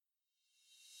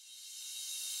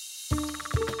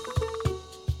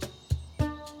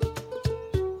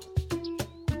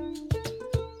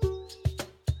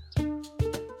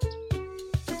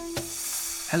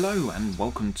Hello and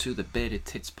welcome to the Bearded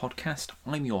Tits podcast.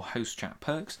 I'm your host Jack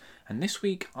Perks, and this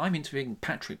week I'm interviewing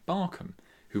Patrick Barkham,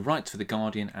 who writes for The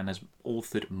Guardian and has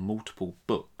authored multiple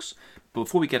books. But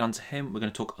before we get onto him, we're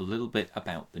going to talk a little bit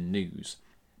about the news.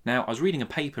 Now, I was reading a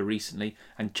paper recently,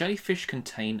 and jellyfish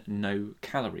contain no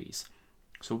calories.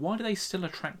 So why do they still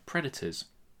attract predators?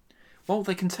 Well,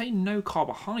 they contain no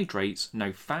carbohydrates,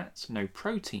 no fats, no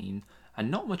protein, and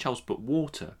not much else but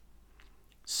water.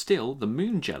 Still, the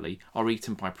moon jelly are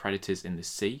eaten by predators in the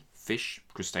sea, fish,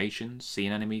 crustaceans, sea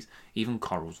anemones, even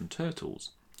corals and turtles.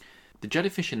 The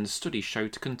jellyfish in the study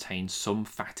showed to contain some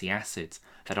fatty acids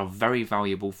that are very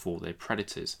valuable for their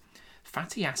predators.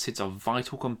 Fatty acids are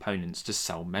vital components to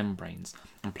cell membranes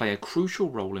and play a crucial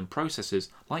role in processes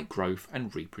like growth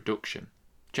and reproduction.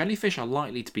 Jellyfish are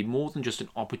likely to be more than just an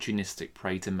opportunistic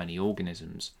prey to many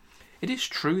organisms. It is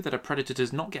true that a predator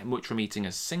does not get much from eating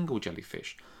a single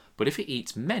jellyfish, but if it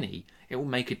eats many, it will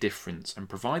make a difference and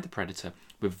provide the predator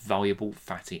with valuable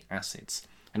fatty acids.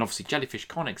 And obviously jellyfish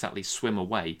can't exactly swim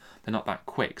away, they're not that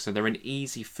quick, so they're an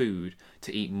easy food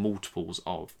to eat multiples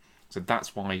of. So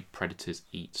that's why predators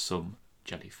eat some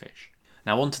jellyfish.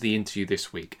 Now on to the interview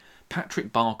this week.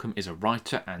 Patrick Barkham is a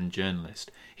writer and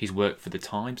journalist. He's worked for The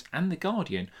Times and The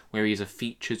Guardian, where he is a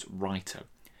features writer.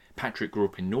 Patrick grew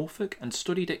up in Norfolk and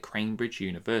studied at Cambridge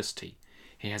University.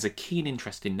 He has a keen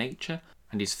interest in nature,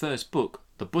 and his first book,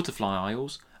 The Butterfly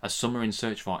Isles, A Summer in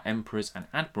Search of Our Emperors and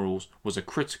Admirals, was a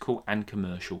critical and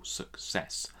commercial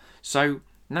success. So,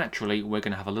 naturally, we're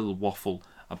going to have a little waffle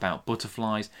about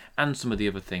butterflies and some of the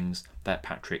other things that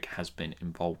Patrick has been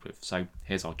involved with. So,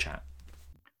 here's our chat.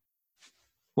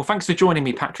 Well, thanks for joining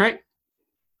me, Patrick.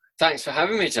 Thanks for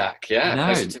having me, Jack. Yeah,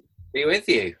 pleasure to be with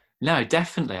you. No,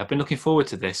 definitely. I've been looking forward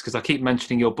to this because I keep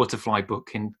mentioning your butterfly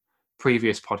book in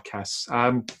previous podcasts.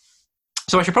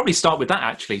 So I should probably start with that,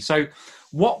 actually. So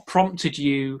what prompted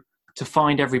you to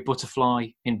find every butterfly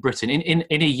in Britain, in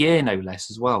a year no less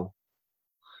as well?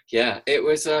 Yeah, it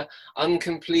was an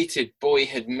uncompleted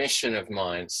boyhood mission of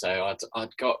mine. So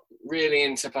I'd got really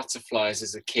into butterflies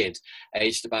as a kid,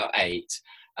 aged about 8.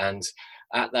 And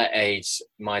at that age,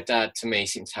 my dad, to me,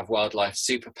 seemed to have wildlife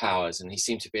superpowers, and he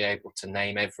seemed to be able to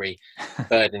name every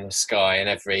bird in the sky and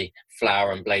every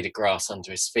flower and blade of grass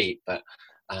under his feet. But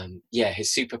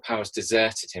his superpowers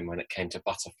deserted him when it came to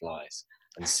butterflies.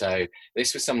 And so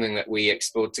this was something that we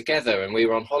explored together, and we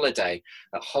were on holiday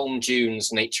at Holme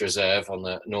Dunes Nature Reserve on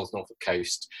the Norfolk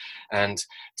coast. And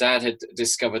Dad had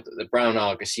discovered that the brown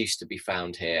argus used to be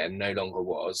found here and no longer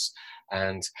was.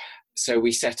 And so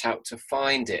we set out to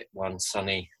find it one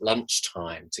sunny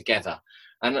lunchtime together.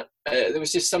 And there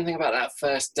was just something about that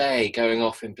first day going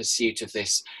off in pursuit of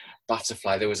this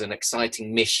butterfly. There was an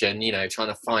exciting mission, trying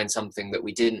to find something that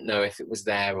we didn't know if it was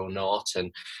there or not,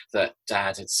 and that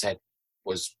Dad had said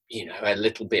was, a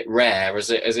little bit rare,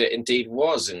 as it indeed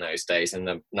was in those days in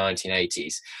the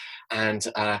 1980s. And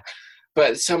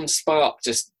but some spark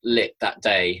just lit that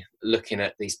day looking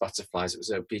at these butterflies. It was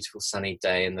a beautiful sunny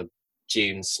day, and the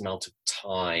dunes smelt of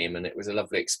thyme, and it was a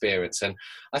lovely experience. And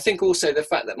I think also the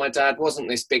fact that my dad wasn't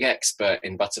this big expert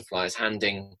in butterflies,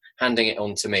 handing it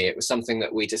on to me, it was something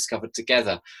that we discovered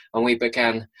together, and we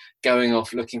began going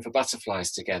off looking for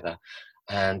butterflies together.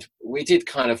 And we did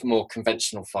kind of more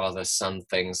conventional father-son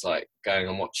things, like going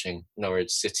and watching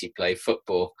Norwich City play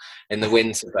football in the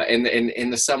winter. But in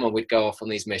the summer, we'd go off on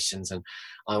these missions, and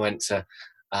I went to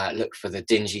look for the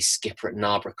dingy skipper at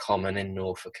Narborough Common in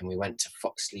Norfolk, and we went to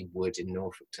Foxley Wood in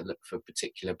Norfolk to look for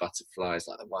particular butterflies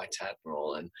like the White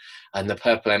Admiral and the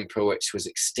Purple Emperor, which was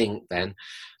extinct then,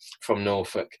 from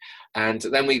Norfolk. And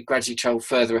then we gradually travelled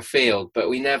further afield, but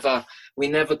we never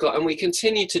got, and we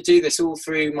continued to do this all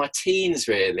through my teens,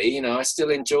 really. I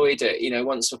still enjoyed it.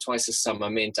 Once or twice a summer,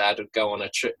 me and Dad would go on a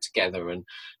trip together and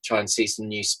try and see some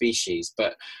new species.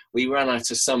 But we ran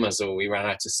out of summers, or we ran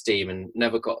out of steam, and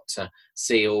never got to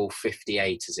see all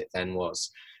 58, as it then was,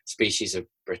 species of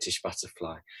British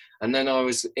butterfly. And then I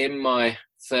was in my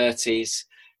 30s,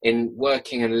 in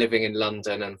working and living in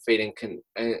London, and feeling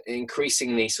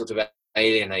increasingly sort of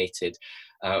alienated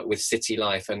with city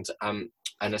life, and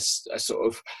a sort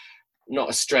of not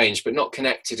estranged, but not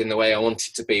connected in the way I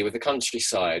wanted to be with the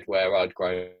countryside where I'd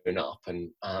grown up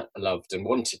and loved and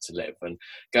wanted to live. And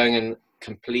going and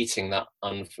completing that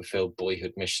unfulfilled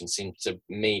boyhood mission seemed to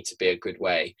me to be a good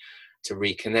way to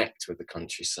reconnect with the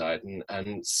countryside,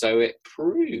 and so it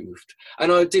proved.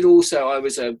 And I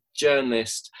was a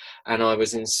journalist, and I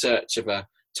was in search of a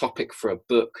topic for a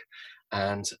book,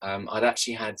 and I'd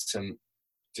actually had some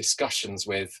discussions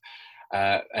with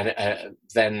and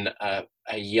then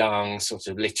a young sort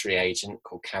of literary agent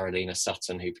called Carolina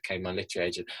Sutton, who became my literary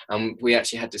agent. And we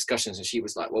actually had discussions, and she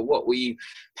was like, well, what were you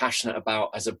passionate about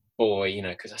as a boy? You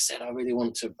know, because I said,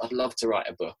 I'd love to write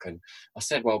a book. And I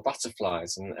said, well,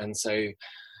 butterflies. And so,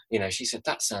 you know, she said,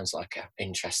 that sounds like an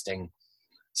interesting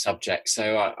subject.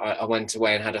 So I went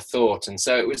away and had a thought. And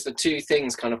so it was the two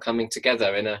things kind of coming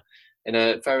together in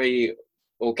a very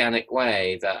organic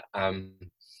way, that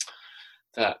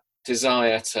that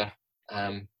desire to,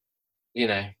 you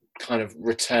know, kind of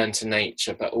return to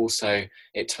nature, but also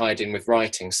it tied in with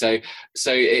writing. So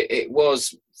it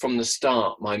was from the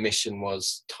start, my mission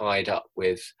was tied up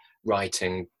with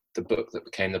writing the book that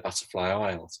became The Butterfly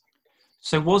Isles.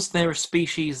 So was there a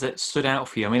species that stood out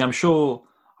for you? I mean, I'm sure,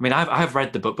 I mean, I have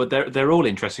read the book, but they're all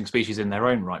interesting species in their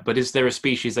own right. But is there a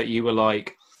species that you were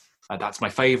like, that's my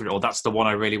favourite, or that's the one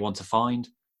I really want to find?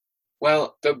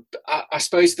 Well, I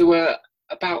suppose there were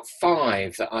about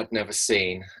 5 that I'd never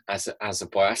seen as a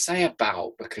boy. I say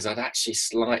about because I'd actually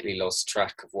slightly lost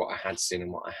track of what I had seen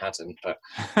and what I hadn't.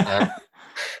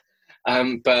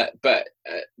 But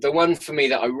the one for me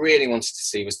that I really wanted to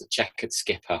see was the checkered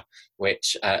skipper,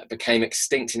 which became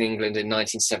extinct in England in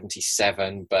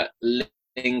 1977, but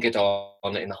lingered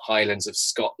on in the Highlands of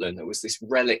Scotland. There was this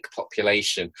relic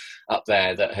population up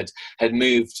there that had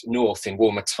moved north in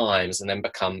warmer times and then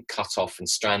become cut off and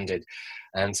stranded.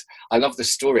 And I love the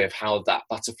story of how that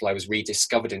butterfly was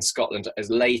rediscovered in Scotland as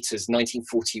late as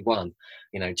 1941,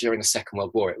 you know, during the Second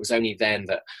World War. It was only then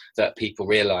that people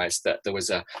realised that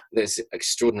there's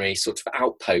extraordinary sort of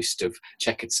outpost of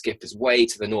checkered skippers way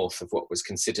to the north of what was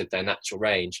considered their natural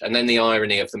range. And then the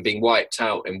irony of them being wiped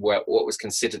out in what was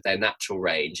considered their natural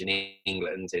range in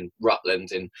England, in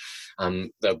Rutland, in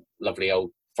the lovely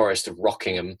old forest of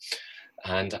Rockingham,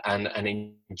 and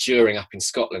enduring up in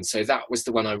Scotland. So that was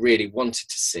the one I really wanted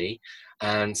to see.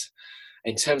 And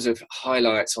in terms of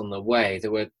highlights on the way, there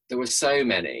were so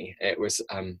many. It was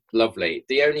lovely.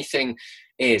 The only thing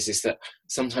is that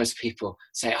sometimes people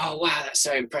say, oh wow, that's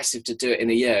so impressive to do it in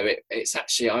a year. It's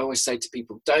actually, I always say to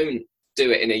people, don't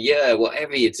do it in a year,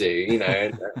 whatever you do, you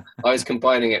know. I was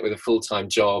combining it with a full-time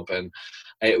job, and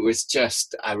it was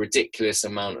just a ridiculous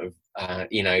amount of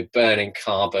you know, burning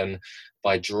carbon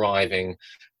by driving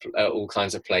all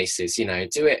kinds of places. You know,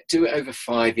 do it over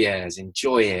 5 years,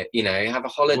 enjoy it, you know, have a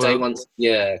holiday once a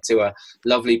year to a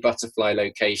lovely butterfly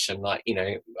location, like, you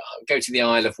know, go to the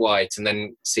Isle of Wight and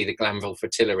then see the Glanville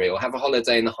Fritillary, or have a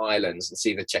holiday in the Highlands and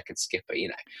see the checkered skipper. You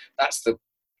know, that's the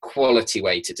quality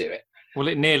way to do it. Well,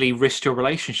 it nearly risked your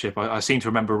relationship. I seem to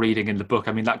remember reading in the book.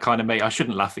 I mean, that kind of I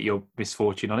shouldn't laugh at your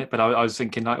misfortune on it, but I was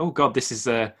thinking like, oh God, this is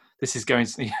going,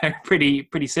 you know,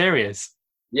 pretty serious.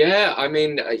 Yeah, I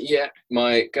mean, yeah,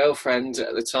 my girlfriend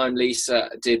at the time, Lisa,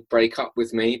 did break up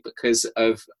with me because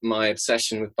of my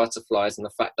obsession with butterflies and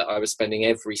the fact that I was spending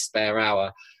every spare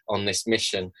hour on this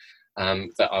mission,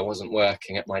 that I wasn't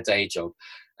working at my day job.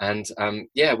 And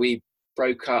yeah, we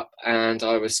broke up, and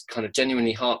I was kind of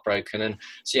genuinely heartbroken. And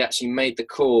she actually made the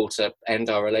call to end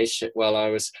our relationship while I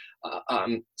was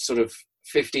sort of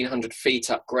 1,500 feet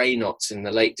up Grey Knots in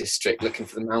the Lake District looking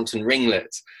for the mountain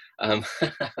ringlet. And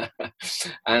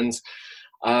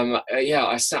yeah,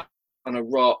 I sat on a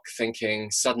rock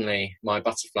thinking suddenly my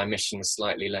butterfly mission was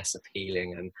slightly less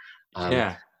appealing. And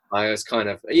Yeah. I was kind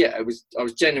of, yeah, I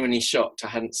was genuinely shocked. I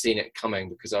hadn't seen it coming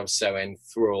because I was so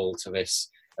enthralled to this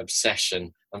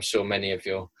obsession. I'm sure many of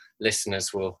your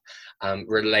listeners will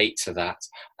relate to that.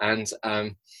 And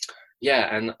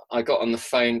yeah, and I got on the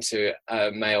phone to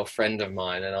a male friend of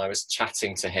mine, and I was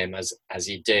chatting to him as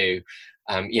you do,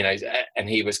 you know, and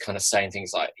he was kind of saying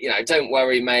things like, you know, don't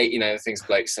worry, mate, you know, things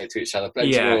blokes say to each other,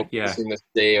 plenty more in the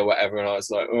sea or whatever. And I was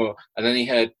like, oh, and then he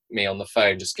heard me on the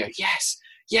phone just go, yes,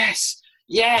 yes,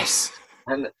 yes.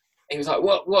 And he was like,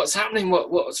 what's happening?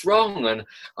 What's wrong? And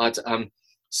I'd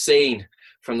seen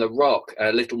from the rock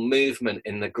a little movement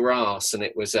in the grass, and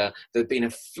it was there'd been a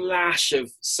flash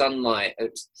of sunlight.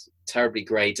 It was a terribly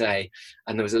grey day,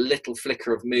 and there was a little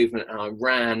flicker of movement, and I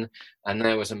ran, and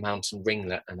there was a mountain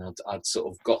ringlet, and I'd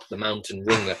sort of got the mountain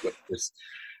ringlet, which was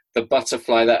the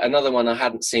butterfly, that another one I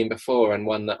hadn't seen before, and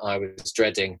one that I was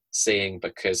dreading seeing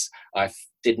because I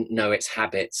didn't know its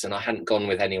habits, and I hadn't gone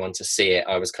with anyone to see it.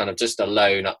 I was kind of just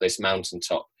alone up this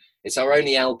mountaintop. It's our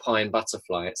only alpine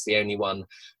butterfly. It's the only one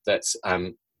that's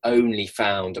only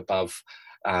found above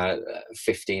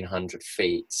 1,500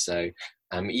 feet. So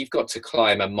you've got to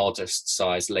climb a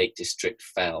modest-sized Lake District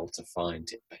fell to find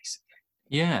it, basically.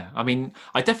 Yeah, I mean,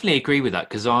 I definitely agree with that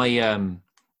because I'm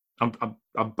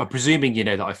presuming you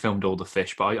know that I filmed all the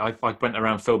fish, but I went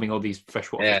around filming all these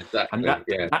freshwater. Yeah, exactly. And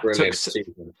that brilliant took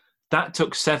achievement. that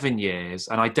took 7 years,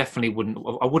 and I definitely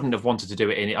wouldn't have wanted to do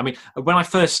it in it. I mean, when I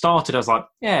first started, I was like,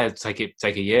 yeah, take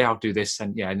a year, I'll do this,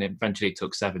 and and eventually it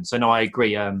took 7. So no, I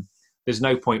agree. There's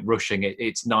no point rushing it.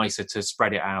 It's nicer to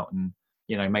spread it out and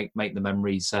make the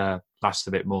memories last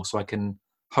a bit more. So I can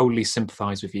wholly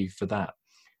sympathise with you for that.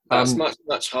 That's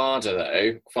much harder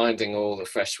though, finding all the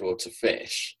freshwater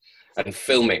fish and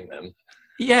filming them.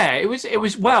 Yeah, it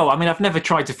was. Well, I mean, I've never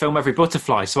tried to film every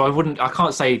butterfly, so I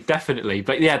can't say definitely,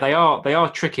 but yeah, they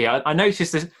are tricky. I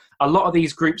noticed there's a lot of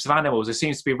these groups of animals. There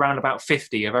seems to be around about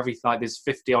 50 of every, like there's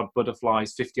 50 odd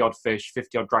butterflies, 50 odd fish,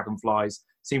 50 odd dragonflies.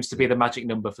 Seems to be the magic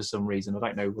number for some reason. I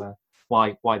don't know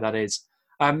why that is.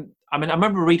 I mean, I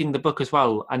remember reading the book as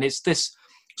well, and it's this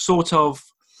sort of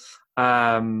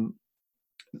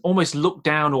almost looked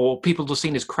down, or people are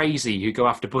seen as crazy who go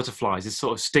after butterflies. This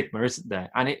sort of stigma, isn't there?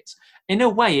 And it's, in a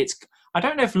way, I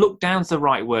don't know if look down's the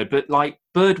right word, but like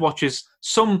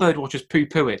some bird watchers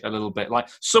poo-poo it a little bit. Like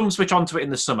some switch onto it in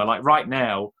the summer. Like right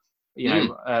now,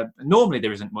 normally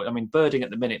there isn't much. I mean, birding at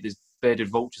the minute, there's bearded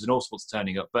vultures and all sorts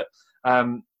turning up, but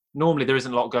normally there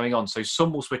isn't a lot going on. So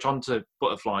some will switch onto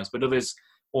butterflies, but others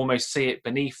almost see it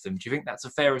beneath them. Do you think that's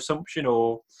a fair assumption,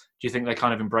 or do you think they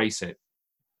kind of embrace it?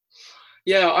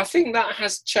 Yeah, I think that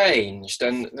has changed,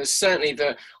 and there's certainly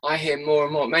I hear more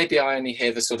and more. Maybe I only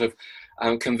hear the sort of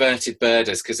converted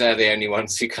birders because they're the only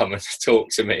ones who come and talk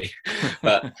to me.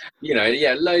 But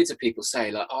loads of people say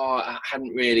like, "Oh, I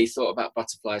hadn't really thought about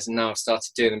butterflies, and now I've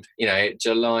started doing them."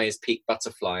 July is peak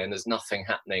butterfly, and there's nothing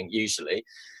happening usually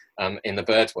in the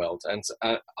bird world. And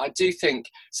I do think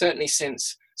certainly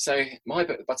so my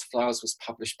book, The Butterflies, was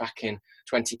published back in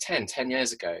 2010, 10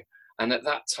 years ago, and at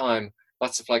that time,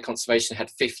 Butterfly Conservation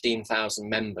had 15,000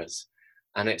 members,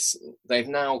 and they've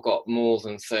now got more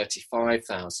than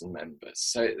 35,000 members.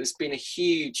 So there's been a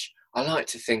huge. I like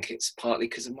to think it's partly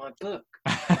because of my book.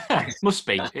 It must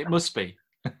be.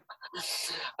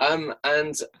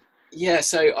 And yeah,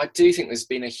 so I do think there's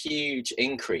been a huge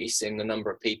increase in the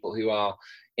number of people who are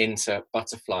into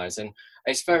butterflies, and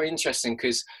it's very interesting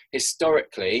because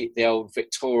historically the old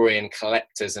Victorian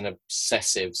collectors and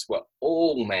obsessives were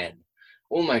all men.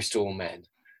 Almost all men,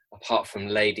 apart from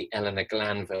Lady Eleanor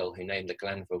Glanville, who named the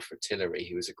Glanville Fritillary,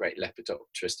 who was a great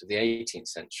lepidopterist of the 18th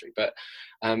century. But,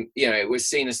 it was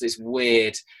seen as this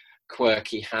weird,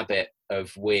 quirky habit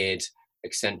of weird,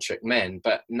 eccentric men.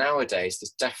 But nowadays,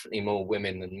 there's definitely more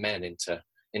women than men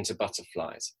into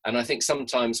butterflies. And I think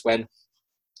sometimes when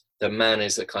the man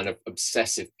is a kind of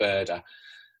obsessive birder,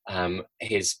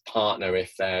 his partner,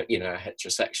 if they're a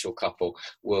heterosexual couple,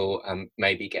 will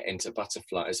maybe get into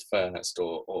butterflies first,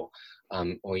 or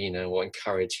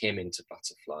encourage him into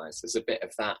butterflies. There's a bit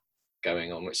of that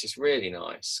going on, which is really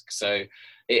nice. So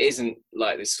it isn't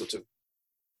like this sort of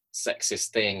sexist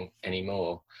thing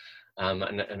anymore,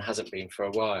 and hasn't been for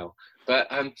a while. But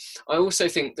I also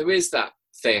think there is that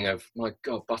thing of, my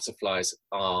God, butterflies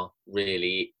are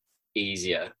really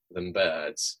easier than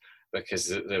birds,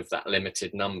 because of that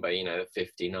limited number,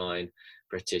 59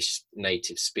 British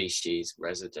native species,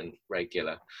 resident,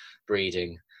 regular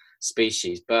breeding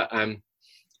species. But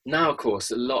now, of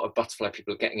course, a lot of butterfly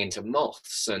people are getting into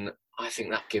moths, and I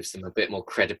think that gives them a bit more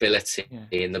credibility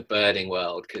in the birding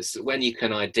world, because when you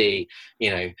can ID,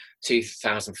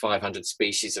 2,500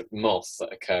 species of moth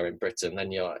that occur in Britain,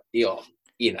 then you're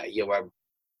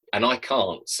and I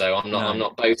can't, so I'm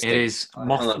not boasting. It is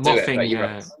mothing. But you're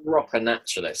a proper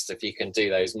naturalist if you can do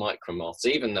those micro moths,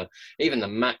 even the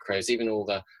macros, even all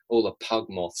the pug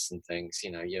moths and things.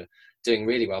 You're doing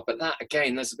really well. But that,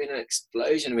 again, there's been an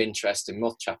explosion of interest in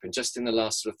moth trapping just in the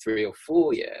last sort of 3 or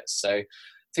 4 years. So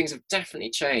things have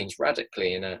definitely changed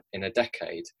radically in a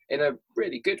decade, in a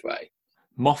really good way.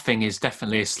 Mothing is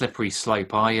definitely a slippery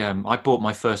slope. I bought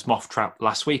my first moth trap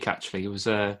last week. Actually, it was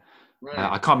Right.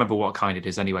 I can't remember what kind it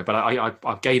is anyway, but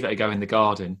I gave it a go in the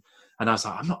garden, and I was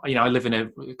like, I'm not, I live in a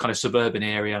kind of suburban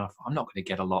area, and I'm not going to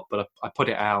get a lot, but I put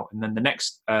it out, and then the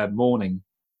next morning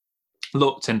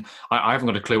looked, and I haven't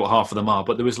got a clue what half of them are,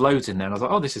 but there was loads in there, and I was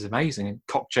like, oh, this is amazing, and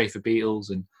cockchafer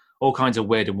beetles and all kinds of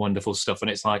weird and wonderful stuff,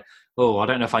 and it's like, oh, I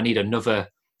don't know if I need another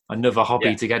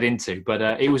hobby to get into,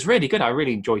 but it was really good. I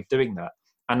really enjoyed doing that.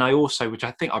 And I also, which I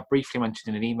think I briefly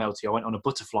mentioned in an email to you, I went on a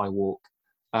butterfly walk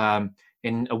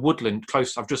in a woodland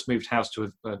close. I've just moved house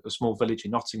to a small village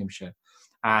in Nottinghamshire,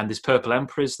 and there's purple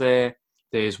emperors there.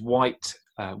 There's white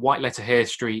letter hair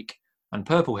streak and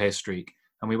purple hair streak,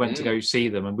 and we went to go see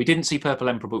them. And we didn't see purple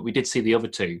emperor, but we did see the other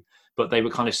two. But they were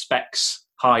kind of specks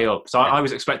high up, so I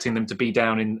was expecting them to be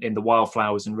down in the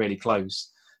wildflowers and really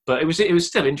close. But it was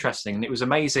still interesting, and it was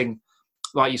amazing.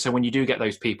 Like you said, when you do get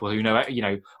those people who know,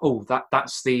 oh,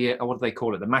 that's the what do they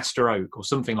call it, the master oak or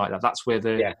something like that. That's where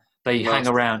the they The hang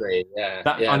master around. tree, yeah,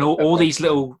 That yeah. and The all purple these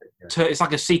little, it's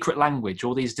like a secret language.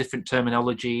 All these different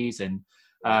terminologies and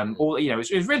all,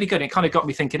 it's really good. It kind of got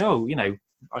me thinking, oh,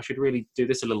 I should really do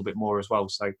this a little bit more as well.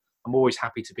 So I'm always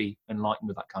happy to be enlightened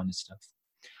with that kind of stuff.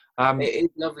 It is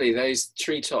lovely. Those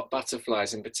treetop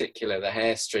butterflies in particular, the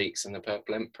hair streaks and the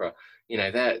purple emperor,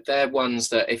 they're ones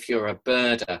that if you're a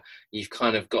birder, you've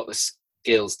kind of got the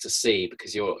skills to see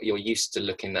because you're used to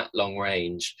looking that long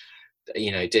range,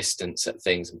 distance at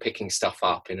things and picking stuff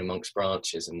up in amongst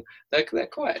branches, and they're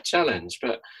quite a challenge.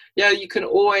 But yeah, you can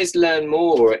always learn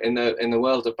more in the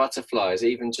world of butterflies.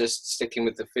 Even just sticking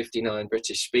with the 59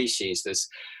 British species, there's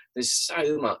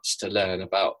so much to learn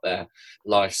about their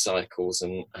life cycles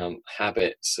and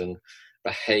habits and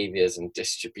behaviors and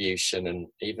distribution and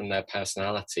even their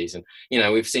personalities. And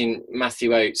we've seen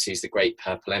Matthew Oates, who's the great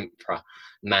purple emperor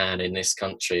man in this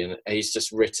country, and he's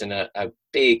just written a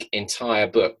big entire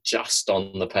book just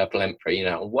on the purple emperor,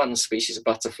 on one species of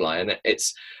butterfly, and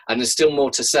there's still more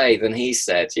to say than he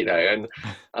said, and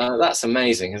that's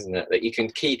amazing, isn't it, that you can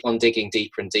keep on digging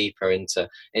deeper and deeper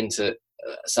into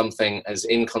something as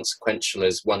inconsequential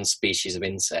as one species of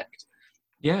insect.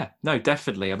 Yeah, no,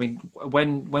 definitely. I mean,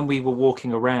 when we were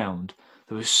walking around,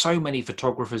 there were so many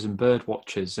photographers and bird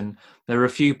watchers, and there were a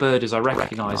few birders I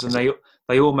recognised, and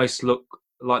they almost look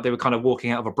like they were kind of walking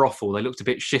out of a brothel. They looked a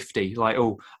bit shifty, like,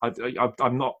 oh,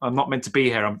 I'm not meant to be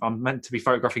here. I'm meant to be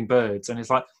photographing birds, and it's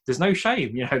like there's no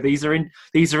shame. These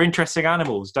are interesting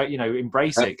animals. Don't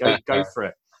embrace it. Go for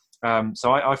it.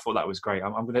 So I thought that was great.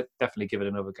 I'm going to definitely give it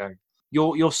another go.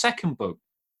 Your second book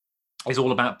is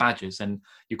all about badgers, and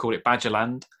you call it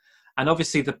Badgerland. And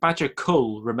obviously, the badger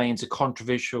cull remains a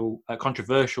controversial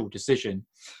decision.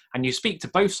 And you speak to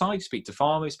both sides, speak to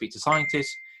farmers, speak to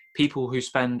scientists, people who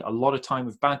spend a lot of time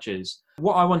with badgers.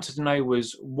 What I wanted to know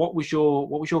was what was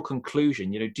your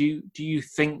conclusion? Do you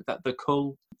think that the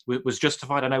cull was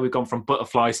justified? I know we've gone from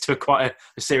butterflies to quite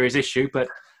a serious issue, but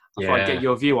I thought I'd get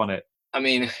your view on it. I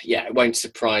mean, yeah, it won't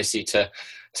surprise you to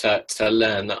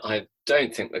learn that I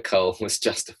don't think the cull was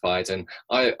justified. And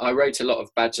I wrote a lot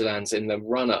of Badgerlands in the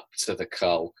run-up to the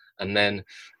cull. And then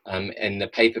in the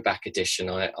paperback edition,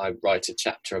 I write a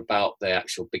chapter about the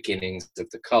actual beginnings of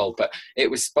the cull. But it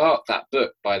was sparked, that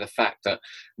book, by the fact that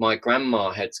my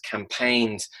grandma had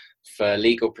campaigned for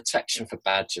legal protection for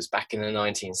badgers back in the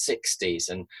 1960s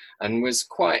and was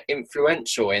quite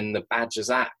influential in the Badgers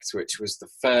Act, which was the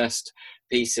first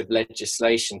piece of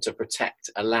legislation to protect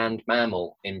a land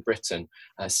mammal in Britain.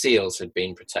 Seals had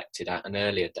been protected at an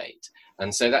earlier date.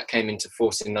 And so that came into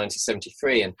force in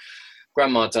 1973, and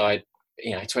Grandma died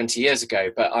 20 years ago.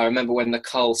 But I remember when the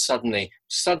cull suddenly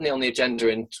on the agenda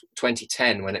in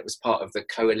 2010, when it was part of the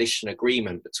coalition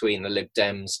agreement between the Lib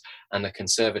Dems and the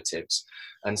Conservatives.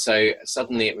 And so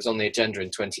suddenly it was on the agenda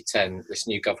in 2010. This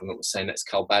new government was saying, let's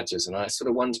cull badgers. And I sort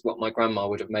of wondered what my grandma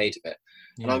would have made of it.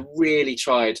 Yeah. And I really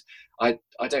tried. I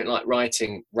don't like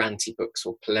writing ranty books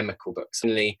or polemical books. I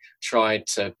really tried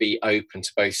to be open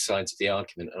to both sides of the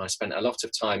argument. And I spent a lot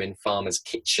of time in farmers'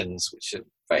 kitchens, which are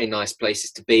very nice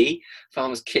places to be.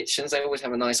 Farmers' kitchens, they always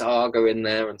have a nice argo in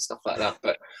there and stuff like that.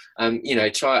 But,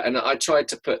 I tried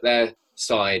to put their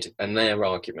side and their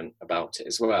argument about it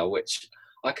as well, which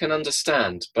I can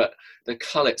understand. But the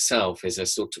cull itself is a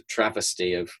sort of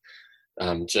travesty of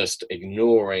just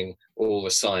ignoring all the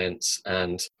science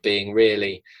and being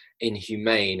really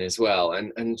inhumane as well,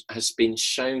 and has been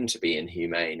shown to be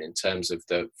inhumane in terms of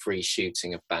the free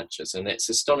shooting of badgers. And it's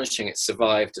astonishing it's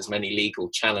survived as many legal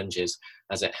challenges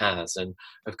as it has. And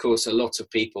of course, a lot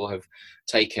of people have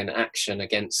taken action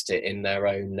against it in their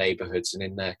own neighbourhoods and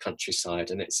in their countryside.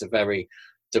 And it's a very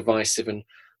divisive and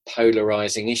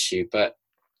polarising issue. But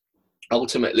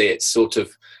ultimately, it's sort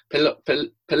of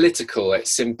political,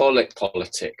 it's symbolic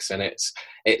politics, and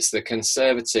it's the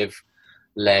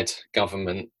Conservative-led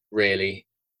government really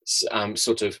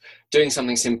sort of doing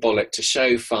something symbolic to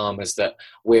show farmers that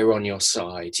we're on your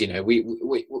side.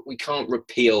 We can't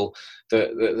repeal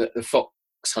the fox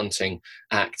hunting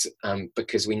act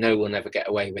because we know we'll never get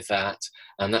away with that,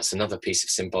 and that's another piece of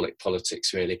symbolic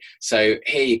politics, really. So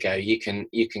here you go, you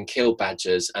can kill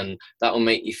badgers, and that will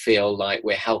make you feel like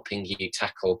we're helping you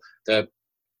tackle the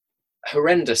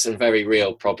horrendous and very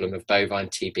real problem of bovine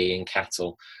TB in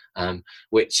cattle,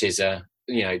 which is a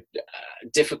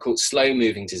difficult,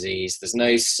 slow-moving disease. There's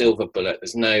no silver bullet.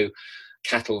 There's no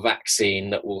cattle vaccine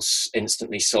that will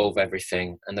instantly solve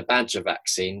everything. And the badger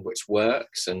vaccine, which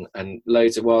works, and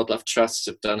loads of wildlife trusts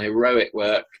have done heroic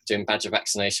work doing badger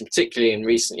vaccination, particularly in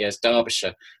recent years.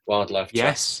 Derbyshire Wildlife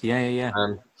Trust, yeah.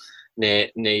 Near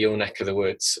your neck of the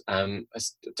woods,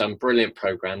 has done brilliant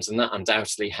programs, and that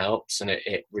undoubtedly helps, and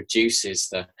it reduces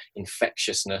the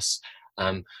infectiousness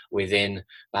within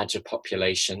badger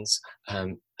populations.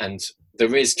 And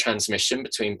there is transmission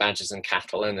between badgers and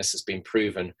cattle, and this has been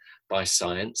proven by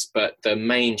science, but the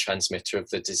main transmitter of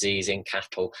the disease in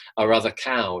cattle are other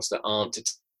cows that aren't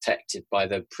detected by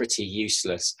the pretty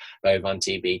useless bovine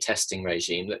TB testing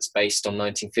regime that's based on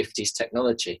 1950s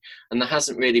technology. And there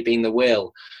hasn't really been the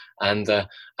will and the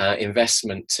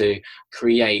investment to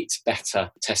create better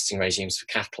testing regimes for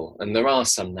cattle. And there are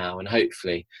some now, and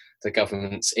hopefully the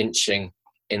government's inching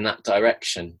in that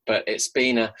direction. But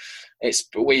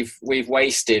we've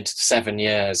wasted 7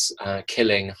 years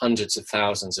killing hundreds of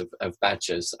thousands of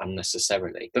badgers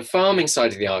unnecessarily. The farming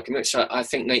side of the argument, which I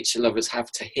think nature lovers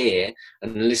have to hear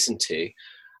and listen to,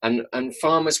 and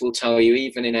farmers will tell you,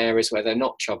 even in areas where they're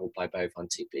not troubled by bovine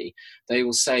TB, they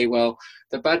will say, well,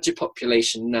 the badger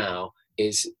population now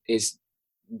is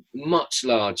much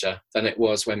larger than it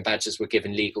was when badgers were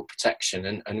given legal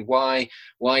protection, and why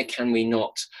can we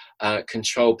not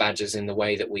control badgers in the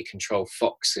way that we control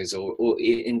foxes or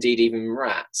indeed even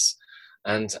rats?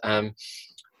 And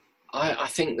I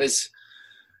think there's,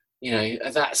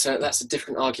 that's a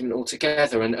different argument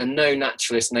altogether, and no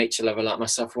naturalist, nature lover like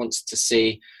myself wants to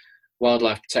see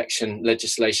wildlife protection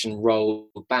legislation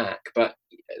rolled back, but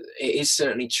it is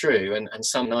certainly true, and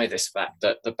some deny this fact,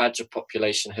 that the badger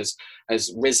population has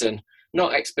risen,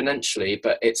 not exponentially,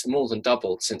 but it's more than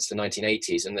doubled since the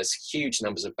 1980s, and there's huge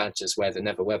numbers of badgers where there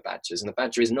never were badgers, and the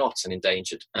badger is not an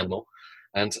endangered animal,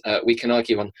 and we can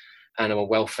argue on animal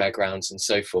welfare grounds and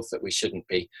so forth that we shouldn't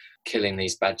be killing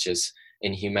these badgers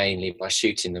inhumanely by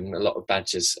shooting them. A lot of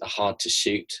badgers are hard to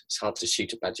shoot. It's hard to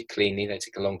shoot a badger cleanly. They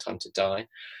take a long time to die.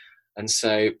 And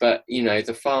so, but,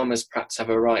 the farmers perhaps have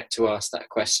a right to ask that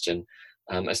question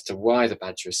as to why the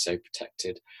badger is so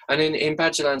protected. And in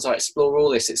Badgerlands, I explore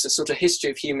all this. It's a sort of history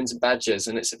of humans and badgers,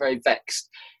 and it's a very vexed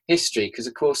history because,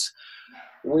 of course,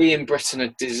 we in Britain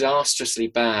are disastrously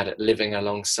bad at living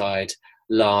alongside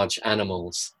large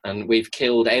animals, and we've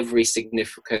killed every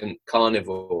significant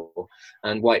carnivore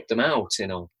and wiped them out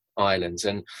in our islands.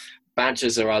 And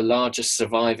badgers are our largest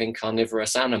surviving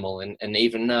carnivorous animal, and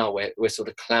even now we're sort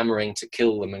of clamouring to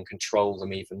kill them and control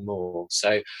them even more.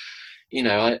 So,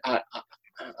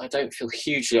 I don't feel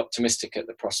hugely optimistic at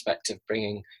the prospect of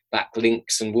bringing back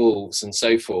lynx and wolves and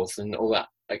so forth and all that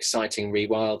exciting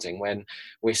rewilding when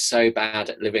we're so bad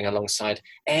at living alongside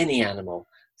any animal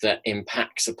that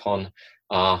impacts upon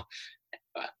our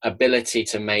ability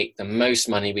to make the most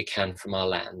money we can from our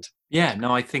land. Yeah,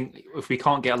 no, I think if we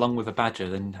can't get along with a badger,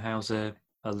 then how's a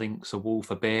lynx, a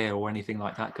wolf, a bear, or anything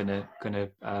like that gonna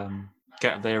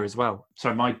get there as well?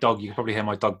 Sorry, my dog. You can probably hear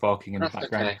my dog barking in the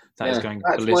background. Okay. That is going.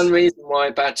 That's one reason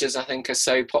why badgers, I think, are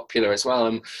so popular as well.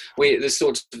 And there's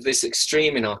sort of this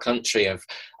extreme in our country of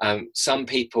some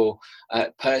people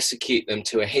persecute them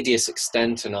to a hideous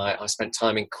extent. And I spent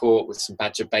time in court with some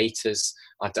badger baiters.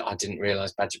 I didn't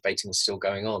realise badger baiting was still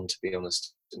going on, to be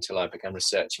honest, until I began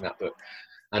researching that book.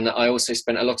 And I also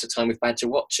spent a lot of time with badger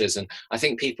watchers. And I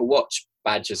think people watch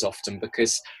badgers often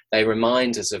because they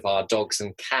remind us of our dogs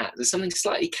and cats. There's something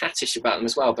slightly cattish about them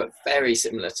as well, but very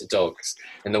similar to dogs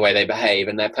in the way they behave.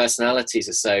 And their personalities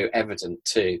are so evident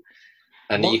too.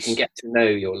 And you can get to know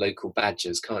your local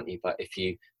badgers, can't you? But if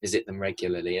you visit them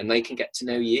regularly, and they can get to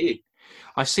know you.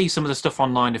 I see some of the stuff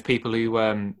online of people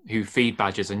who feed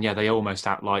badgers, and yeah, they almost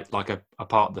act like a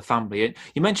part of the family.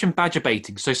 You mentioned badger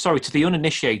baiting, so sorry to the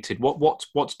uninitiated.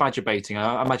 What's badger baiting?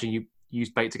 I imagine you use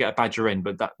bait to get a badger in,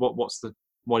 but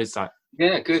what is that?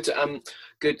 Yeah,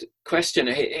 good question.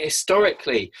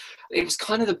 Historically, it was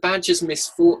kind of the badger's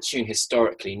misfortune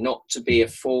historically not to be a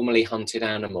formally hunted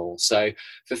animal. So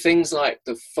for things like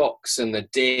the fox and the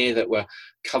deer that were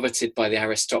coveted by the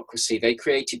aristocracy, they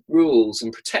created rules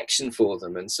and protection for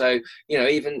them. And so,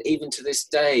 even to this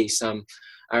day, some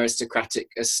aristocratic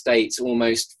estates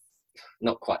almost,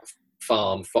 not quite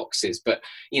farm foxes, but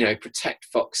protect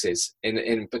foxes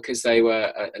in because they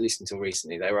were, at least until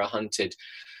recently, they were a hunted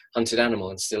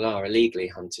animal, and still are illegally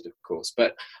hunted, of course.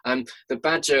 But the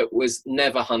badger was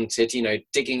never hunted.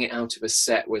 Digging it out of a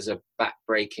set was a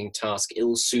back-breaking task,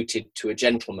 ill-suited to a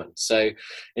gentleman. So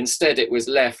instead it was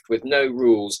left with no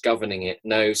rules governing it,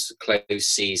 no closed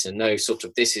season, no sort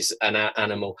of this is an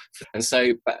animal. And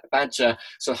so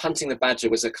hunting the badger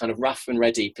was a kind of rough and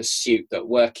ready pursuit that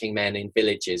working men in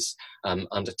villages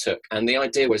undertook. And the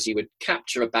idea was you would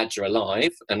capture a badger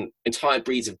alive, and entire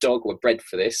breeds of dog were bred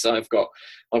for this. So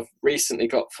I've recently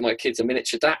got for my kids a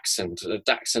miniature Dachshund. A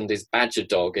Dachshund is badger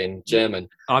dog in German.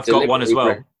 I've got one as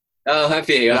well. Oh, have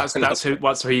you?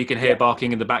 That's who you can hear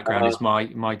barking in the background. Is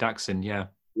my Dachshund, yeah.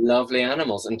 Lovely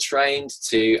animals, and trained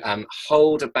to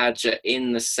hold a badger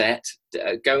in the set,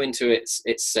 go into its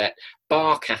set,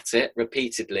 bark at it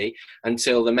repeatedly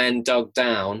until the men dug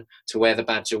down to where the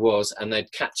badger was, and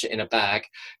they'd catch it in a bag,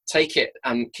 take it,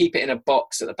 keep it in a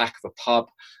box at the back of a pub,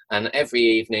 and every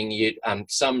evening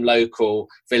some local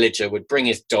villager would bring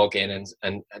his dog in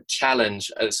and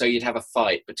challenge. So you'd have a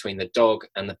fight between the dog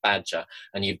and the badger,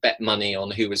 and you'd bet money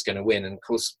on who was going to win. And of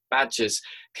course, badgers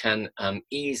can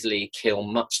easily kill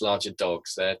much larger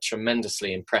dogs. They're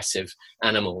tremendously impressive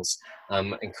animals,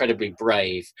 incredibly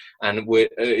brave, and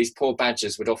these poor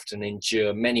badgers would often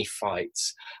endure many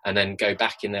fights and then go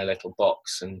back in their little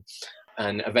box and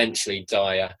eventually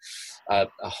die a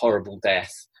horrible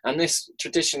death. And this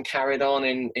tradition carried on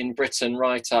in Britain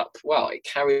right up, well, it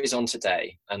carries on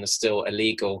today, and there's still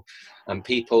illegal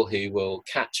people who will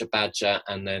catch a badger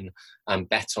and then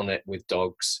bet on it with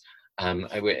dogs,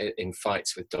 in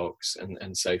fights with dogs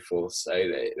and so forth. So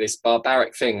this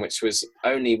barbaric thing, which was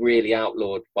only really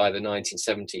outlawed by the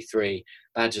 1973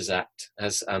 Badgers Act,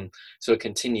 has sort of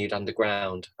continued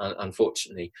underground,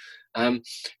 unfortunately.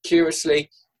 Curiously,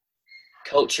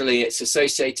 culturally, it's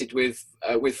associated with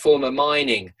former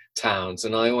mining towns,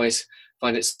 and I always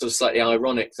find it sort of slightly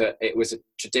ironic that it was a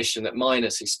tradition that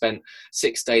miners who spent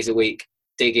 6 days a week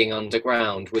digging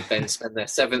underground would then spend their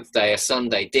seventh day, a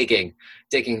Sunday, digging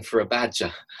for a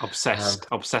badger.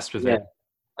 Obsessed with it.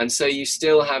 And so you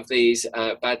still have these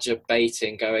badger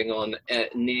baiting going on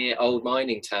near old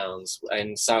mining towns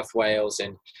in South Wales,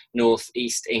 in North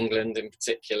East England in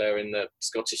particular, in the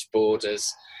Scottish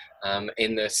borders,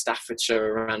 in the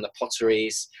Staffordshire around the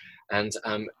potteries, and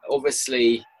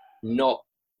obviously not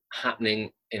happening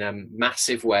in a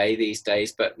massive way these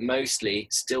days, but mostly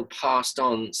still passed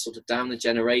on sort of down the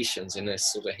generations in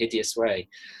this sort of hideous way.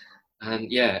 And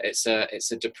yeah, it's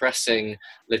a depressing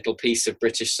little piece of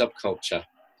British subculture.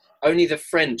 Only the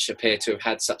French appear to have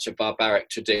had such a barbaric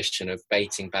tradition of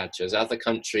baiting badgers. Other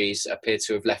countries appear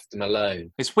to have left them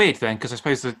alone. It's weird then, because I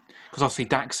suppose because obviously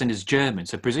Dachshund is German,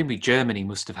 so presumably Germany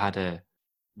must have had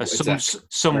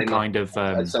some kind of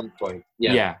at some point.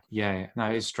 Yeah. No,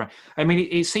 it's strange. I mean,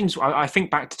 it seems. I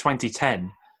think back to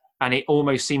 2010, and it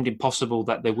almost seemed impossible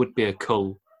that there would be a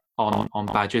cull on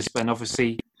badgers. But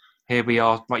obviously, here we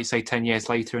are, like you say, 10 years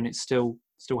later, and it's still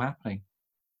happening.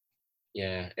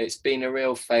 Yeah, it's been a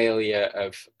real failure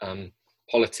of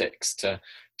politics to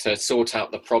sort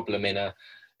out the problem in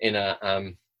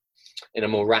a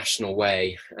more rational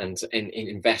way, and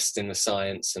invest in the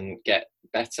science and get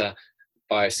better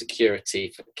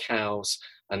biosecurity for cows.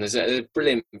 And there's a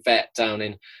brilliant vet down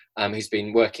in who's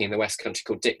been working in the West Country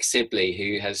called Dick Sibley,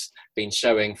 who has been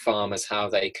showing farmers how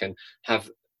they can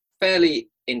have fairly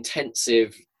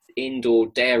intensive indoor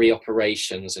dairy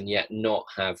operations and yet not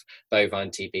have bovine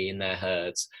TB in their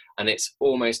herds. And it's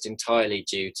almost entirely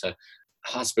due to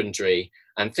husbandry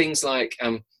and things like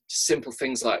simple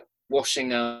things like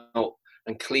washing out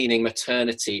and cleaning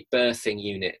maternity birthing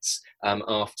units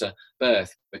after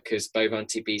birth, because bovine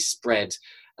TB spread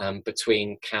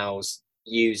between cows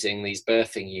using these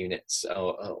birthing units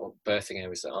or birthing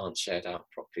areas that aren't shared out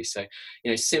properly. So,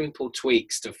 simple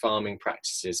tweaks to farming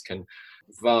practices can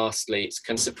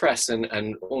suppress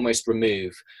and almost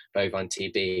remove bovine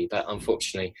TB, but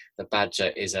unfortunately the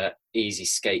badger is an easy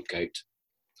scapegoat.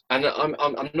 And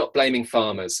I'm not blaming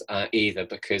farmers either,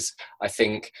 because I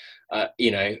think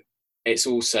it's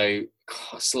also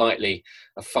slightly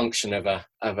a function of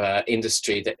a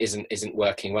industry that isn't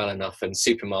working well enough, and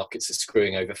supermarkets are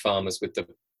screwing over farmers with the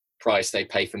price they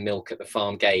pay for milk at the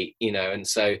farm gate, and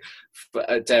so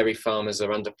dairy farmers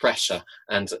are under pressure,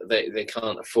 and they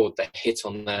can't afford the hit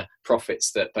on their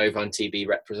profits that bovine TB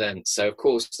represents. So of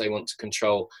course they want to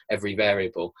control every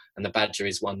variable, and the badger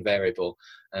is one variable,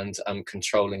 and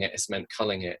controlling it has meant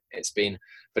culling it. It's been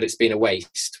a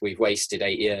waste. We've wasted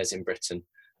 8 years in Britain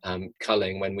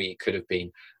culling when we could have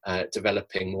been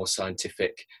developing more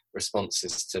scientific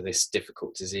responses to this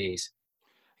difficult disease.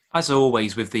 As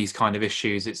always with these kind of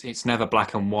issues, it's never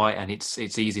black and white, and it's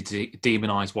easy to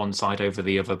demonise one side over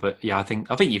the other. But yeah, I think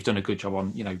you've done a good job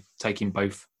on taking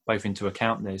both into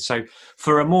account there. So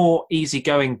for a more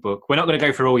easygoing book, we're not going to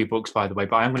go through all your books, by the way,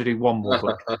 but I'm going to do one more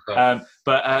book.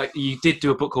 But you did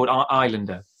do a book called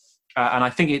Islander, and I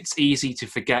think it's easy to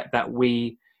forget that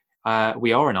we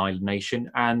are an island nation,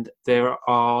 and there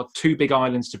are 2 big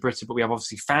islands to Britain, but we have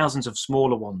obviously thousands of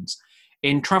smaller ones.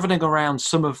 In travelling around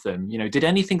some of them, did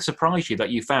anything surprise you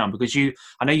that you found? Because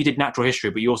I know you did natural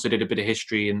history, but you also did a bit of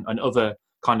history and other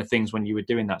kind of things when you were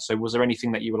doing that. So was there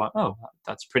anything that you were like, oh,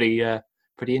 that's pretty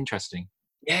interesting?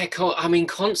 Yeah, I mean,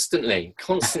 constantly.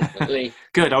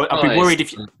 Good. I'd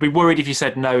be worried if you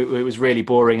said no, it was really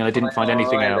boring and I didn't find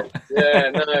anything out. Yeah,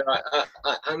 no.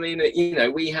 I mean,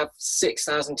 we have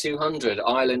 6,200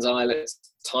 islands,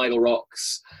 tidal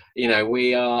rocks, You know,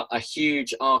 we are a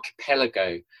huge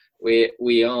archipelago.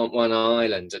 We aren't one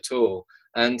island at all.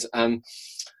 And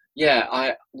yeah,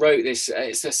 I wrote this.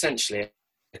 It's essentially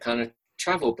a kind of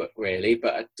travel book, really,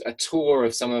 but a tour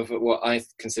of some of what I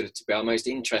consider to be our most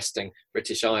interesting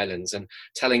British islands, and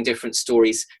telling different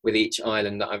stories with each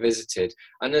island that I visited.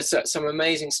 And there's some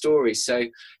amazing stories. So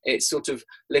it's sort of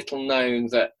little known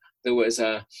that there was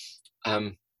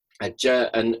an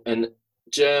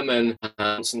German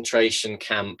concentration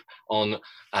camp on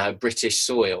British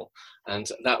soil. And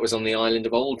that was on the island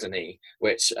of Alderney,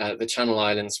 which the Channel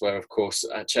Islands were, of course,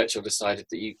 Churchill decided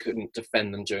that you couldn't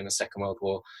defend them during the Second World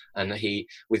War, and he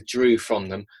withdrew from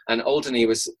them. And Alderney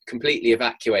was completely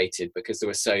evacuated because there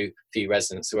were so few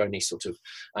residents. There were only sort of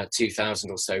 2,000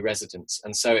 or so residents.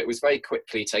 And so it was very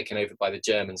quickly taken over by the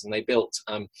Germans, and they built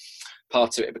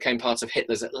it became part of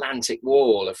Hitler's Atlantic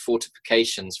Wall of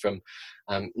fortifications from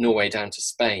Norway down to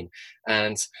Spain.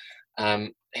 And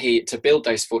to build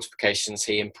those fortifications,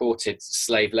 he imported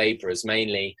slave labourers,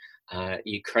 mainly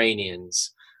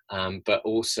Ukrainians, but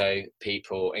also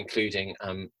people, including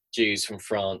Jews from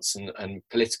France and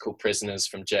political prisoners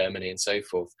from Germany and so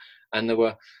forth. And there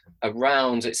were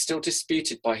it's still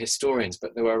disputed by historians,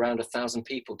 but there were around 1,000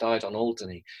 people died on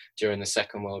Alderney during the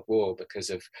Second World War because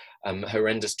of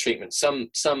horrendous treatment.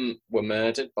 Some were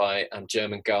murdered by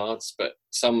German guards, but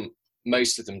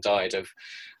most of them died of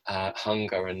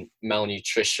hunger and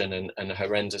malnutrition and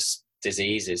horrendous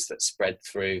diseases that spread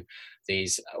through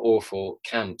these awful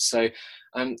camps. So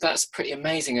that's pretty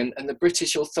amazing. And the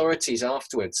British authorities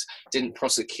afterwards didn't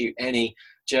prosecute any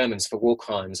Germans for war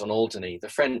crimes on Alderney. The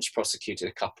French prosecuted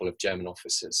a couple of German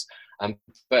officers,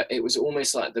 but it was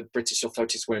almost like the British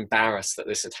authorities were embarrassed that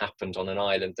this had happened on an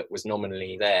island that was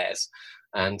nominally theirs,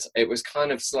 and it was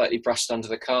kind of slightly brushed under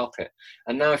the carpet.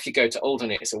 And now if you go to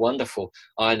Alderney, it's a wonderful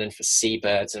island for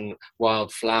seabirds and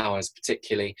wild flowers,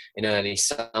 particularly in early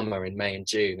summer in May and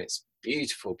June. It's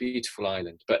beautiful, beautiful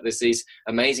island. But there's these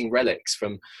amazing relics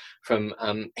from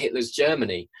Hitler's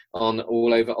Germany on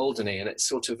all over Alderney, and it's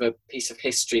sort of a piece of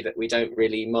history that we don't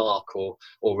really mark or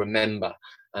remember.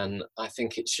 And I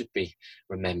think it should be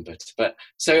remembered. But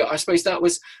so I suppose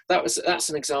that's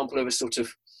an example of a sort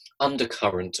of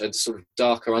undercurrent, a sort of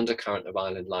darker undercurrent of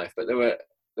island life. But there were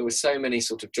so many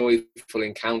sort of joyful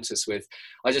encounters with.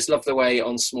 I just love the way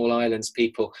on small islands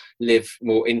people live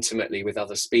more intimately with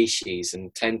other species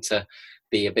and tend to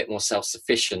be a bit more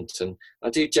self-sufficient. And I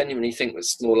do genuinely think that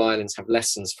small islands have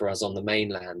lessons for us on the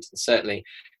mainland. And certainly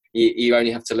you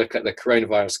only have to look at the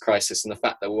coronavirus crisis and the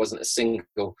fact there wasn't a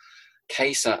single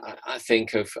case, I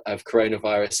think, of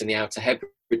coronavirus in the Outer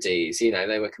Hebrides. You know,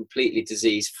 they were completely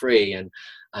disease-free and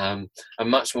are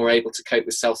much more able to cope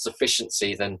with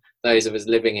self-sufficiency than those of us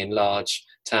living in large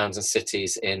towns and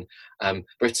cities in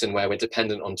Britain, where we're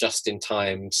dependent on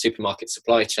just-in-time supermarket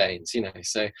supply chains. You know,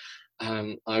 so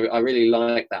I really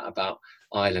like that about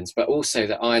islands, but also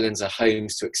that islands are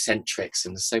homes to eccentrics,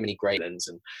 and there's so many great islands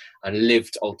and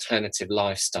lived alternative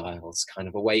lifestyles, kind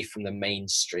of away from the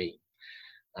mainstream.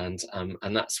 And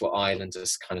that's what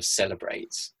Islanders kind of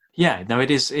celebrates. Yeah, no, it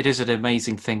is an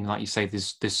amazing thing. Like you say,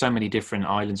 there's so many different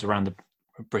islands around the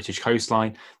British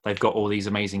coastline. They've got all these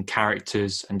amazing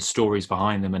characters and stories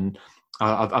behind them. And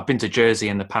I've been to Jersey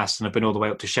in the past, and I've been all the way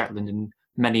up to Shetland and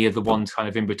many of the ones kind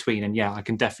of in between. And yeah, I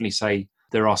can definitely say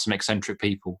there are some eccentric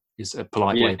people, is a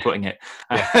polite way of putting it,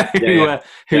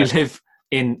 who live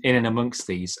in and amongst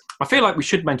these. I feel like we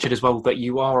should mention as well that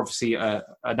you are obviously a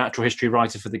natural history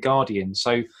writer for The Guardian.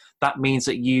 So that means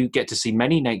that you get to see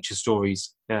many nature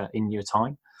stories in your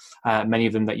time, many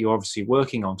of them that you're obviously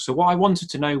working on. So what I wanted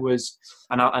to know was,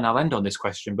 and I'll end on this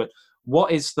question, but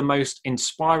what is the most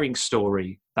inspiring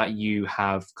story that you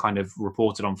have kind of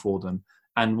reported on for them?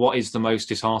 And what is the most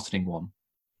disheartening one?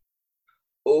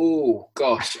 Oh,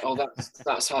 gosh. Oh,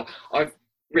 that's hard. I've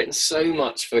written so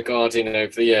much for The Guardian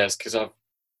over the years because I've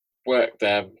worked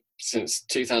there since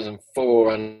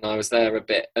 2004, and I was there a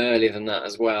bit earlier than that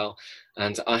as well.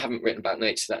 And I haven't written about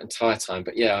nature that entire time,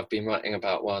 but yeah, I've been writing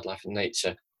about wildlife and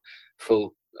nature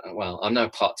I'm now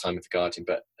part-time with The Guardian,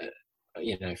 but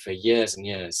for years and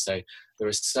years. So there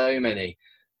are so many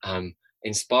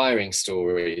inspiring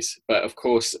stories. But of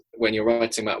course, when you're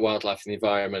writing about wildlife and the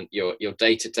environment, your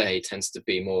day-to-day tends to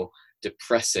be more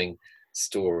depressing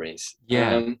stories.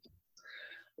 Yeah.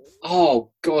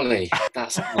 Oh golly,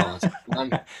 that's hard.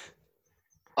 I'm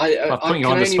putting you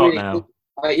on the spot now.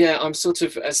 I'm sort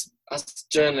of, as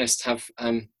journalists have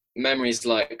memories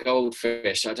like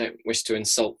goldfish. I don't wish to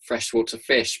insult freshwater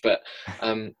fish, but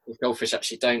goldfish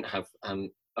actually don't have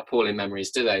appalling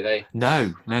memories, do they?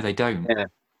 No, they don't.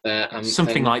 Yeah,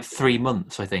 something like 3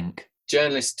 months, I think.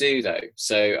 journalists do though.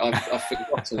 So I've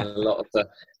forgotten a lot of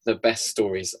the best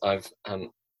stories I've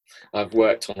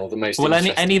worked on, or the most Well,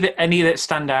 interesting. any that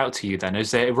stand out to you then?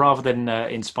 Is there, rather than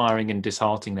inspiring and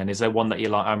disheartening, then is there one that you're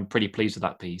like, I'm pretty pleased with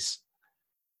that piece?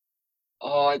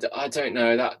 Oh, I don't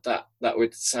know. That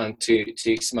would sound too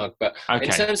smug. But in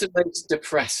Okay. terms of most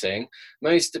depressing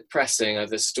are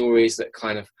the stories that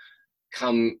kind of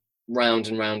come round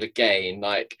and round again.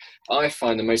 Like, I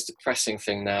find the most depressing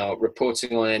thing now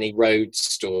reporting on any road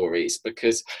stories,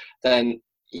 because then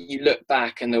you look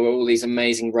back and there were all these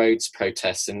amazing roads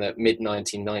protests in the mid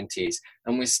 1990s,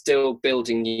 and we're still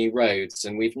building new roads,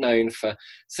 and we've known for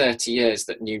 30 years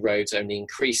that new roads only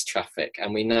increase traffic,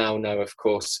 and we now know, of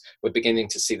course, we're beginning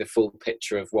to see the full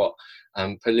picture of what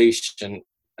pollution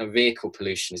and vehicle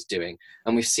pollution is doing.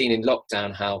 And we've seen in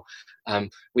lockdown how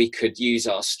we could use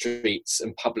our streets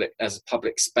and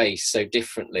public space so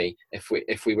differently if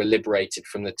we were liberated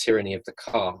from the tyranny of the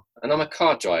car. And I'm a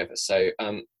car driver, so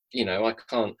I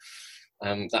can't.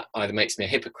 That either makes me a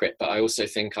hypocrite, but I also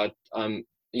think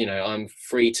I'm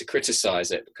free to criticise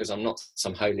it, because I'm not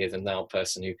some holier than thou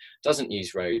person who doesn't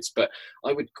use roads. But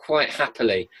I would quite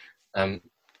happily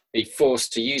be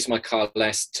forced to use my car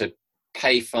less, to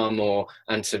pay far more,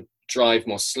 and to drive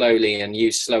more slowly and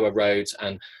use slower roads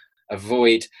and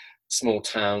avoid small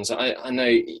towns. I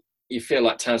know you feel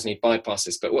like towns need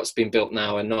bypasses, but what's been built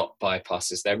now are not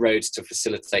bypasses. They're roads to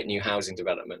facilitate new housing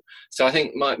development. So I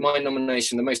think my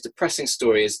nomination, the most depressing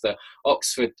story, is the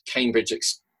Oxford-Cambridge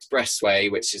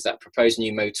Expressway, which is that proposed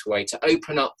new motorway to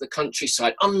open up the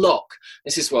countryside,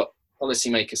 this is what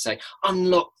policymakers say,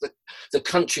 unlock the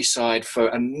countryside for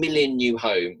 1 million new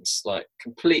homes, like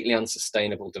completely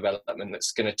unsustainable development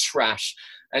that's going to trash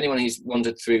anyone who's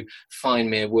wandered through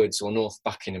Finemere Woods or North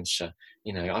Buckinghamshire.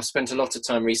 I've spent a lot of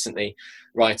time recently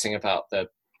writing about the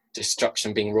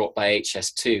destruction being wrought by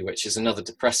HS2, which is another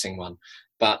depressing one.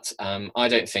 But I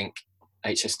don't think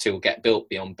HS2 will get built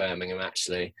beyond Birmingham,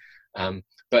 actually.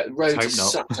 But roads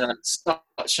are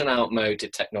such an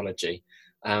outmoded technology.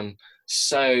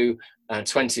 So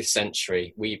 20th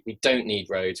century, we don't need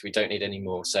roads, we don't need any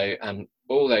more. So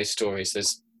all those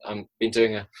stories, I've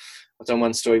done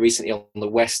one story recently on the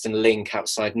Western Link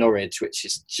outside Norwich, which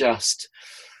is just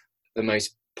the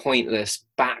most pointless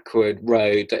backward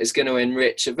road that is going to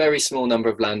enrich a very small number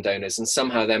of landowners, and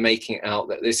somehow they're making it out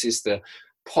that this is the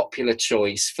popular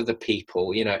choice for the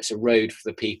people. It's a road for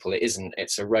the people. It isn't.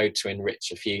 It's a road to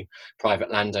enrich a few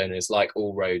private landowners, like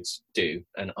all roads do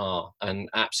and are, and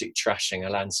absolutely trashing a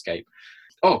landscape.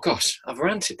 Oh gosh, I've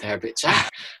ranted there a bit,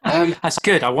 Jack. That's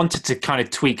good. I wanted to kind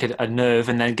of tweak a nerve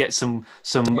and then get some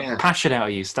passion out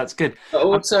of you, so that's good. But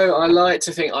also, I like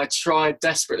to think I tried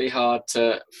desperately hard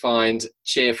to find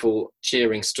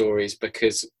cheering stories,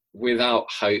 because without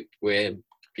hope, we're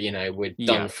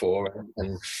done for.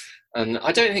 And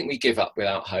I don't think we give up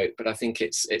without hope, but I think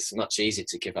it's much easier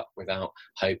to give up without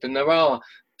hope. And there are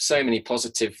so many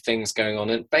positive things going on.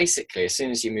 And basically, as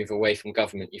soon as you move away from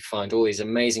government, you find all these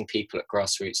amazing people at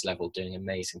grassroots level doing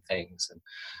amazing things.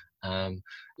 And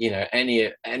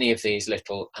any of these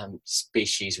little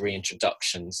species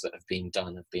reintroductions that have been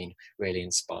done have been really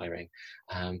inspiring.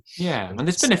 And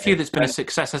there's been a few that's been a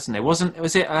success, hasn't there?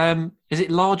 Is it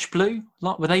Large Blue?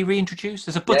 Were they reintroduced?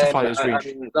 There's a butterfly that was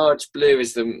reintroduced. Large Blue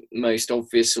is the most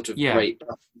obvious sort of great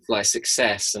butterfly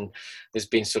success, and there's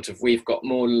been we've got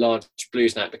more Large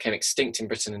Blues now. It became extinct in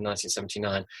Britain in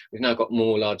 1979. We've now got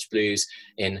more Large Blues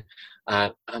in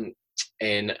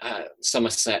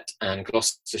Somerset and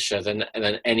Gloucestershire than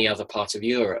any other part of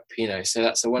Europe, so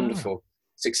that's a wonderful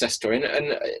success story.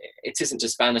 And it isn't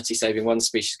just vanity saving one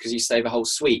species, because you save a whole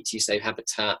suite, you save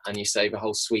habitat, and you save a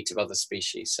whole suite of other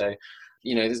species. So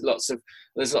there's lots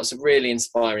of really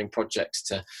inspiring projects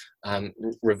to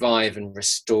revive and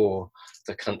restore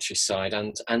the countryside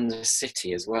and the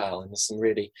city as well, and there's some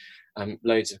really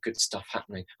loads of good stuff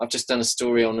happening. I've just done a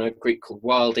story on a group called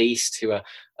Wild East, who are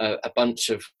a bunch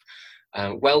of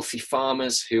wealthy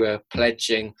farmers who are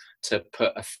pledging to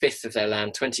put a fifth of their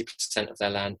land, 20% of their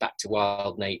land, back to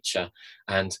wild nature,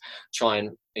 and try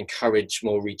and encourage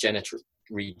more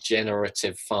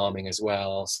regenerative farming as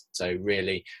well. So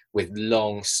really with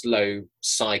long, slow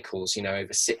cycles,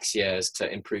 over 6 years,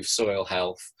 to improve soil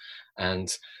health.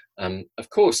 And of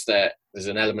course, there's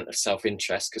an element of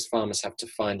self-interest, because farmers have to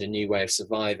find a new way of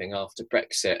surviving after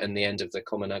Brexit and the end of the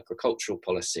common agricultural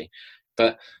policy.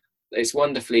 But it's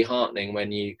wonderfully heartening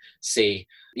when you see,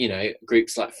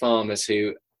 groups like farmers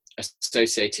who are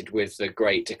associated with the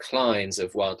great declines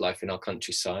of wildlife in our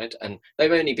countryside, and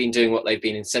they've only been doing what they've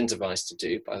been incentivized to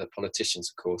do by the politicians,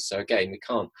 of course. So again, we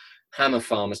can't hammer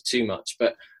farmers too much,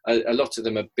 but a lot of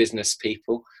them are business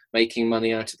people making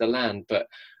money out of the land. But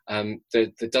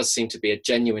there does seem to be a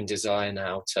genuine desire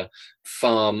now to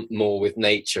farm more with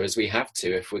nature, as we have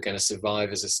to if we're going to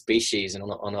survive as a species and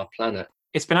on our planet.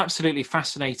 It's been absolutely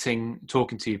fascinating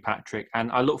talking to you, Patrick,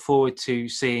 and I look forward to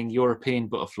seeing European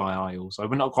butterfly isles. Well,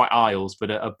 not quite isles, but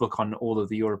a book on all of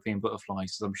the European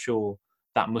butterflies. So I'm sure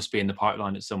that must be in the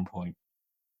pipeline at some point.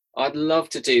 I'd love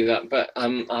to do that, but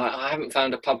I haven't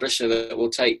found a publisher that will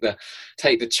take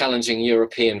the challenging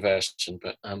European version.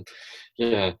 But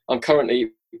yeah, I'm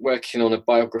currently working on a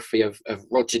biography of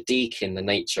Roger Deakin, the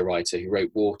nature writer who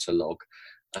wrote Waterlog,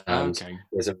 and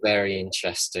was a very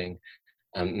interesting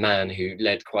man who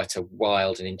led quite a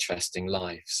wild and interesting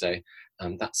life. So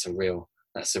that's a real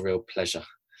pleasure.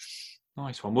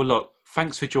 Nice one. Well, look,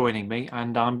 thanks for joining me,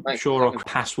 and I'm sure our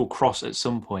paths will cross at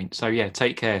some point. So yeah,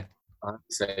 take care.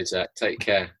 So Jack, take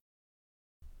care.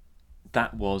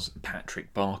 That was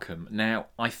Patrick Barkham. Now,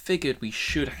 I figured we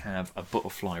should have a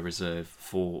butterfly reserve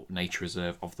for Nature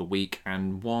Reserve of the week,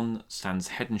 and one stands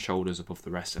head and shoulders above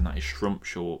the rest, and that is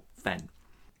Shrumpshaw Fen.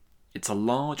 It's a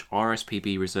large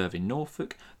RSPB reserve in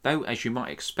Norfolk, though as you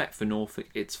might expect for Norfolk,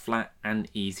 it's flat and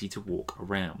easy to walk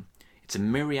around. It's a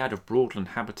myriad of broadland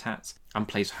habitats and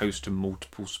plays host to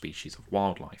multiple species of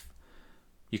wildlife.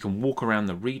 You can walk around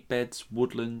the reed beds,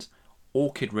 woodlands,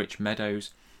 orchid-rich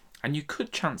meadows, and you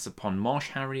could chance upon marsh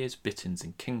harriers, bitterns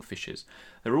and kingfishers.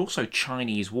 There are also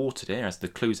Chinese water deer, as the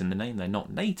clue's in the name. They're not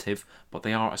native, but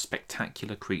they are a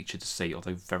spectacular creature to see,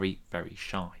 although very, very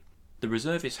shy. The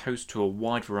reserve is host to a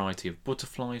wide variety of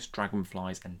butterflies,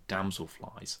 dragonflies and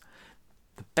damselflies.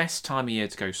 The best time of year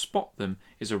to go spot them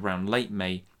is around late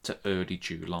May to early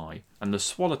July, and the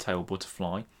swallowtail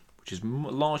butterfly, which is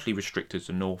largely restricted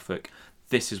to Norfolk,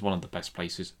 this is one of the best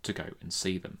places to go and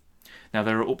see them. Now,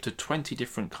 there are up to 20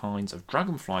 different kinds of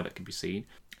dragonfly that can be seen,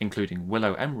 including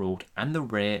willow emerald and the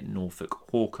rare Norfolk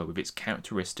hawker with its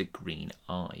characteristic green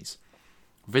eyes.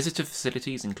 Visitor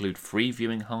facilities include free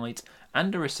viewing hides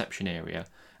and a reception area,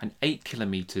 and 8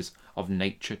 kilometres of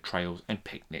nature trails and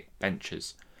picnic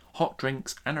benches. Hot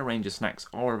drinks and a range of snacks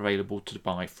are available to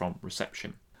buy from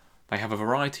reception. They have a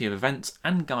variety of events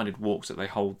and guided walks that they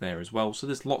hold there as well, so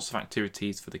there's lots of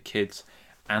activities for the kids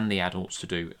and the adults to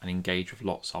do and engage with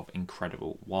lots of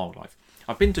incredible wildlife.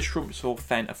 I've been to Shrumpshaw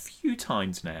Fen a few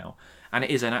times now, and it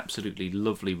is an absolutely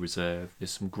lovely reserve.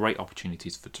 There's some great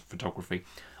opportunities for photography.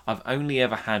 I've only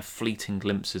ever had fleeting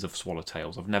glimpses of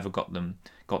swallowtails. I've never got them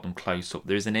close up.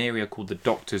 There is an area called the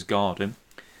Doctor's Garden,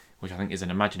 which I think is an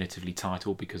imaginatively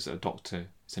titled because a doctor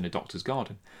is in a doctor's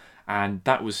garden, and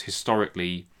that was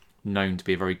historically known to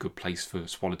be a very good place for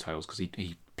swallowtails because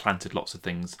he planted lots of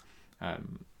things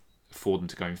for them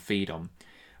to go and feed on.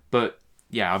 But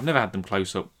yeah, I've never had them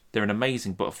close up. They're an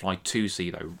amazing butterfly to see,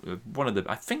 though.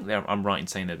 I think I'm right in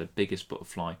saying they're the biggest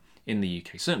butterfly in the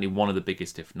UK. Certainly one of the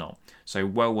biggest, if not. So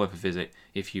well worth a visit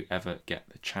if you ever get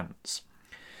the chance.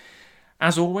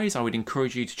 As always, I would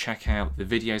encourage you to check out the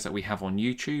videos that we have on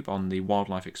YouTube, on the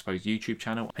Wildlife Exposed YouTube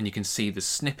channel, and you can see the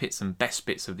snippets and best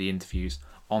bits of the interviews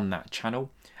on that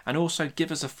channel. And also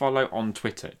give us a follow on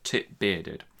Twitter,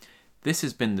 @TitBearded. This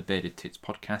has been the Bearded Tits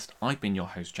Podcast. I've been your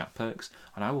host, Jack Perks,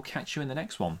 and I will catch you in the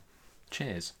next one.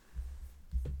 Cheers.